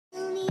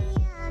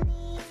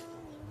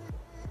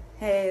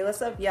Hey,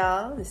 what's up,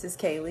 y'all? This is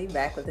Kaylee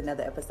back with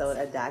another episode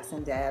of Docs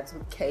and Dabs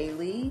with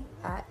Kaylee.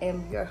 I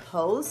am your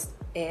host,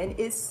 and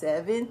it's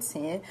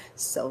 7:10,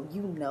 so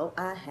you know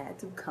I had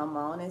to come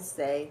on and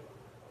say,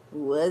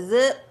 what's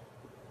up?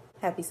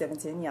 Happy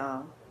 7:10,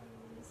 y'all.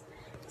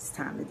 It's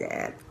time to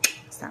dab.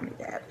 It's time to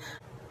dab.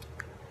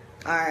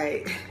 All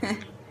right.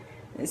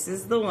 This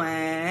is the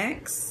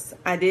wax.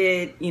 I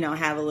did,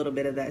 have a little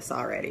bit of this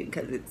already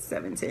because it's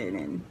 7:10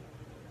 and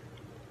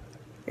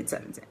it's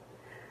 7:10.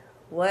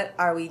 What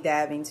are we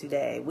dabbing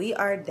today? We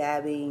are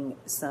dabbing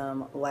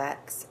some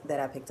wax that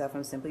I picked up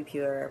from Simply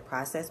Pure,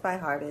 processed by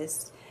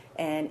Harvest,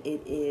 and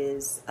it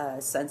is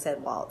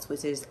Sunset Waltz,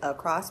 which is a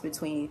cross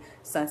between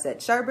Sunset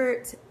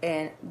Sherbet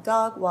and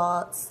Dog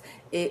Waltz.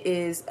 It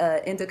is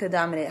an indica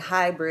dominant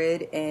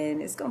hybrid, and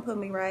it's gonna put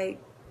me right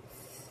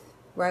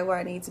where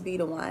I need to be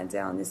to wind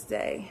down this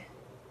day,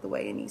 the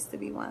way it needs to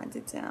be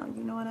winded down.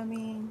 You know what I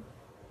mean?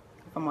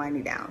 I'm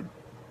winding down.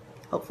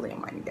 Hopefully,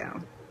 I'm winding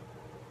down.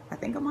 I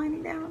think I'm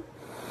winding down.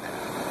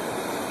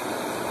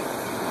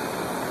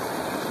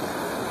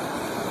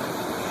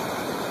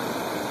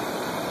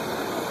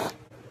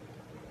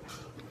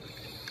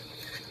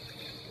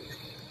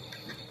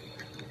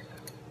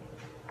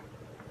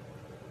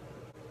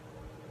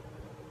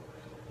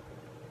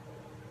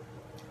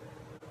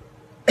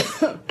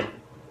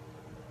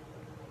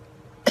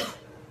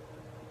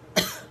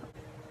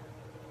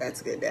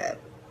 That's good, Dad.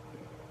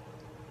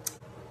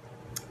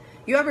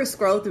 You ever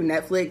scroll through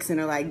Netflix and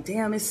are like,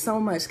 damn, it's so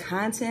much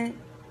content?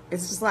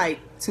 It's just like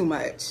too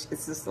much.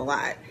 It's just a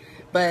lot.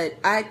 But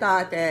I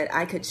thought that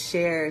I could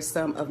share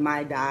some of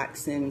my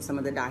docs and some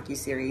of the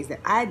docuseries that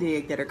I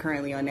dig that are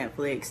currently on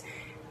Netflix,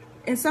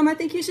 and some I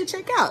think you should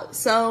check out.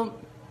 So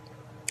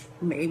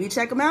maybe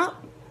check them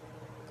out,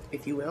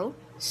 if you will.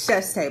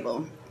 Chef's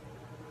Table.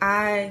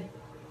 I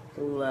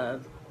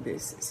love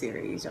this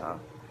series, y'all.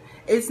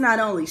 It's not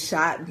only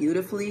shot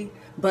beautifully,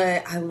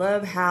 but I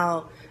love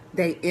how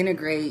they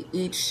integrate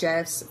each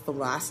chef's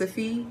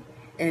philosophy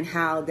and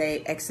how they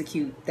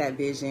execute that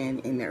vision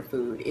in their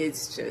food.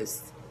 It's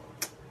just...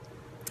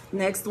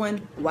 Next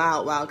one,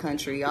 Wild Wild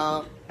Country,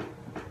 y'all.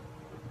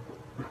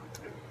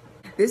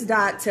 This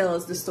doc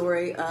tells the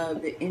story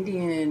of the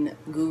Indian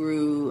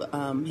guru,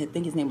 I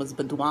think his name was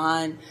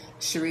Bhagwan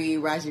Sri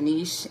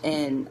Rajneesh,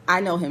 and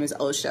I know him as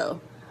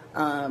Osho.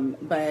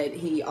 But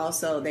they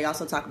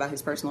also talk about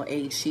his personal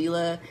aide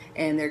Sheila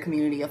and their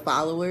community of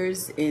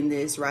followers in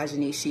this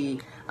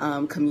Rajneeshi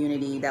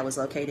community that was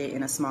located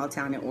in a small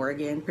town in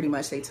Oregon. Pretty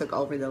much they took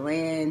over the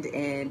land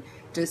and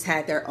just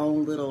had their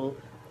own little,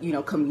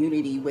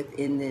 community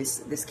within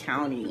this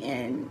county,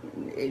 and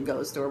it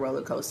goes through a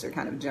roller coaster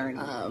kind of journey.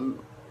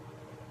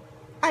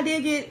 I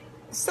dig it.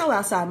 So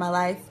outside my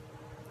life.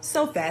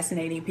 So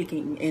fascinating,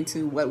 peeking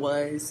into what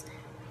was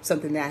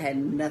something that I had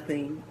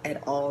nothing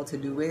at all to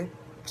do with.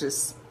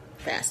 Just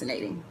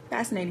fascinating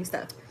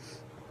stuff.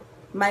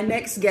 My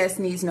next guest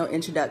needs no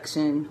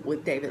introduction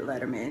with David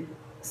Letterman.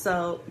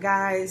 So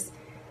guys,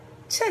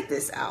 check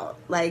this out.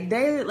 Like,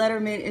 David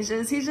Letterman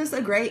he's just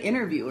a great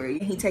interviewer.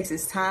 He takes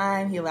his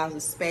time, he allows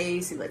his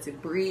space, he lets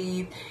it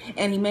breathe,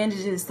 and he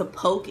manages to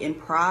poke and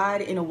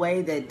prod in a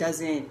way that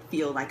doesn't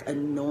feel like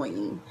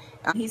annoying.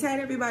 He's had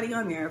everybody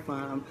on there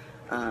from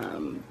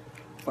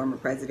former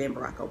President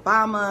Barack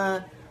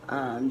Obama,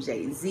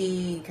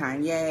 Jay-Z,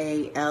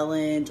 Kanye,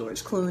 Ellen,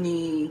 George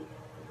Clooney.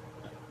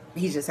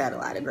 He's just had a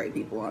lot of great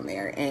people on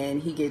there,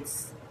 and he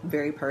gets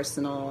very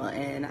personal,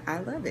 and I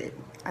love it.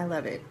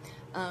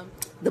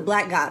 The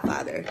Black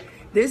Godfather.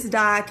 This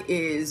doc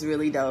is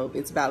really dope.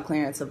 It's about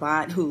Clarence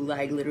Avant, who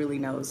literally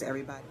knows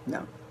everybody.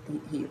 No,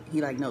 he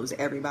knows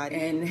everybody,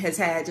 and has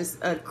had just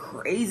a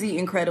crazy,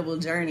 incredible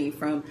journey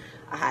from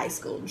a high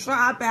school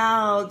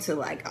dropout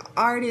to an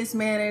artist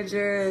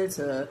manager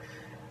to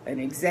an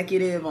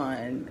executive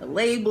on a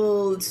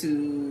label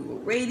to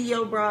a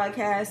radio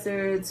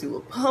broadcaster to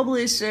a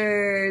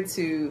publisher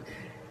to...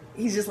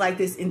 He's just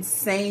this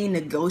insane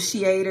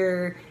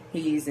negotiator.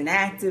 He's an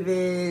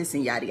activist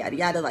and yada, yada,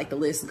 yada. The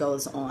list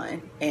goes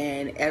on.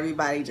 And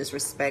everybody just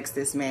respects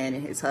this man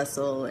and his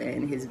hustle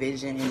and his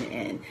vision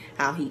and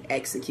how he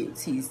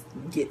executes. He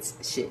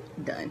gets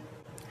shit done.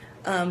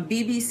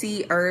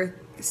 BBC Earth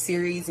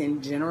series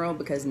in general,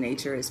 because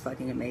nature is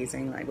fucking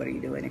amazing. What are you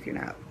doing if you're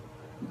not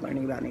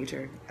learning about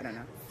nature? I don't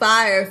know.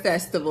 Fire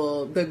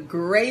Festival, the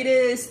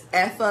greatest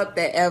F-up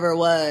that ever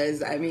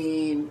was. I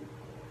mean,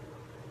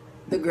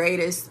 the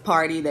greatest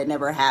party that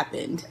never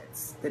happened.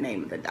 That's the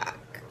name of the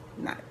doc,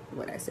 not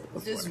what I said before.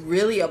 It's just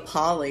really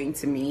appalling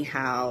to me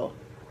how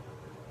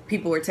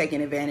people were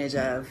taken advantage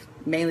of,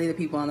 mainly the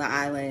people on the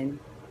island.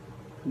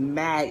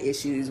 Mad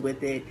issues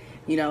with it.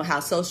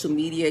 How social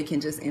media can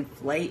just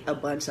inflate a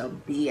bunch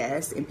of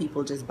BS and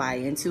people just buy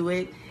into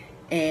it.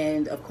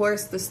 And of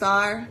course, the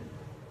star,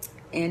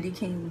 Andy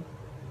King.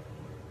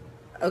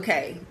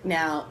 Okay,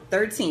 now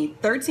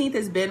 13th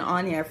has been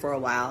on here for a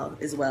while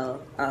as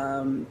well.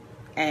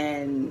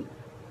 And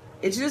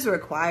it's just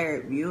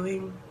required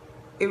viewing.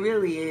 It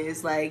really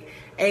is.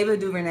 Ava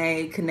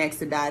DuVernay connects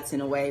the dots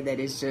in a way that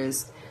is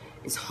just,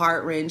 it's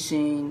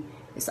heart-wrenching,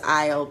 it's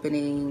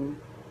eye-opening,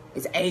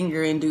 It's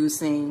anger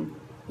inducing.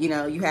 You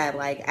know, you have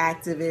like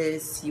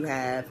activists, you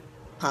have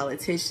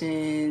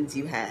politicians,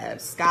 you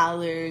have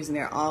scholars, and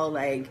they're all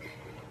like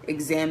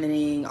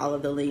examining all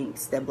of the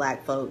links that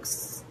Black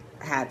folks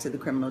have to the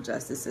criminal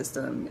justice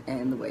system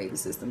and the way the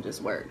system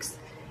just works.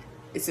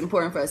 It's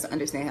important for us to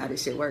understand how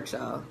this shit works,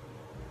 y'all,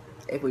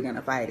 if we're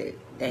gonna fight it.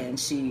 And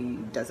she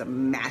does a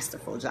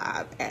masterful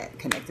job at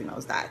connecting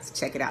those dots.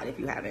 Check it out if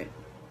you haven't.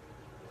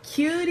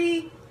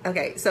 Cutie.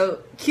 Okay,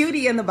 so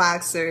Cutie and the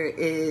Boxer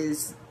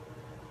is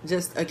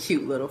just a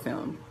cute little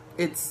film.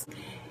 It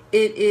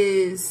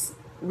is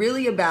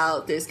really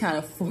about this kind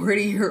of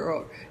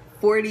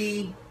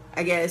 40,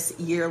 I guess,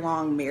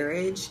 year-long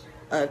marriage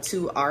of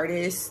two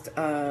artists,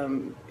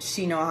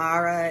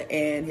 Shinohara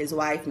and his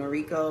wife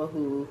Noriko,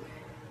 who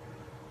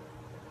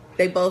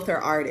they both are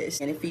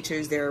artists, and it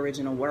features their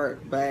original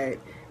work. But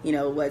you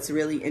know, what's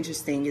really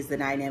interesting is the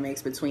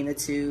dynamics between the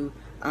two,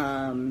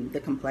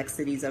 the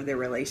complexities of their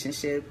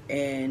relationship,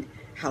 and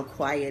how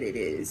quiet it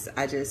is.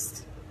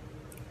 It's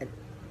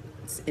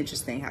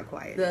interesting how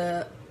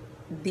quiet.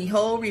 The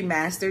whole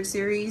remastered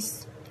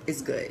series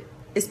is good,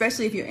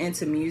 especially if you're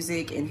into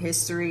music and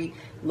history.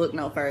 Look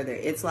no further.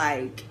 It's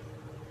like,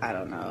 I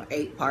don't know,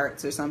 8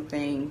 parts or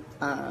something,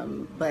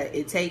 but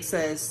it takes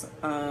us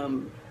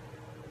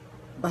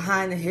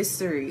behind the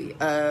history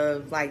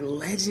of like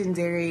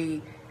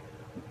legendary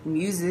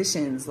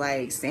musicians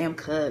like Sam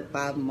Cooke,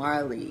 Bob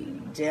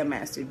Marley, Jam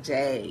Master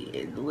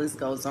Jay. The list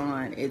goes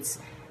on. It's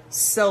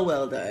so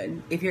well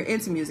done. If you're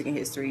into music and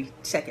history,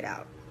 check it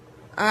out.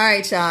 All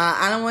right, y'all.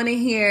 I don't want to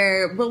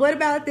hear, but what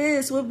about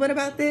this? What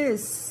about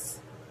this?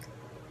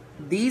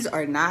 These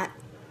are not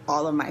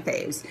all of my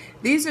faves.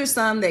 These are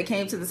some that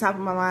came to the top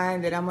of my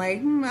mind that I'm like,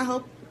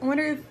 I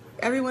wonder if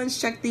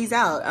everyone's checked these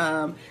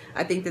out.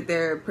 I think that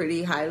they're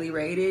pretty highly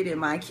rated in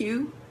my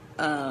queue.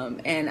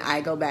 And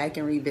I go back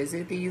and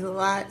revisit these a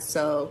lot.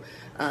 So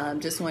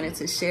just wanted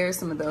to share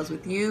some of those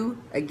with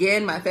you.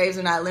 Again, my faves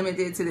are not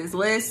limited to this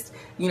list.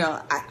 You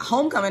know,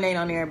 Homecoming ain't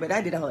on there, but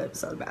I did a whole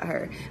episode about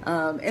her.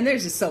 And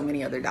there's just so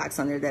many other docs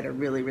on there that are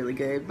really, really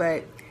good.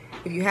 But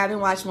if you haven't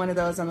watched one of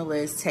those on the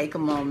list, take a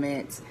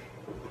moment.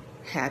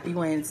 Happy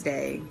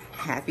Wednesday.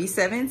 Happy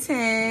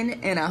 7/10.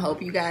 And I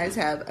hope you guys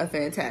have a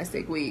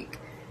fantastic week.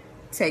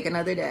 Take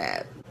another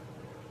dab.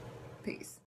 Peace.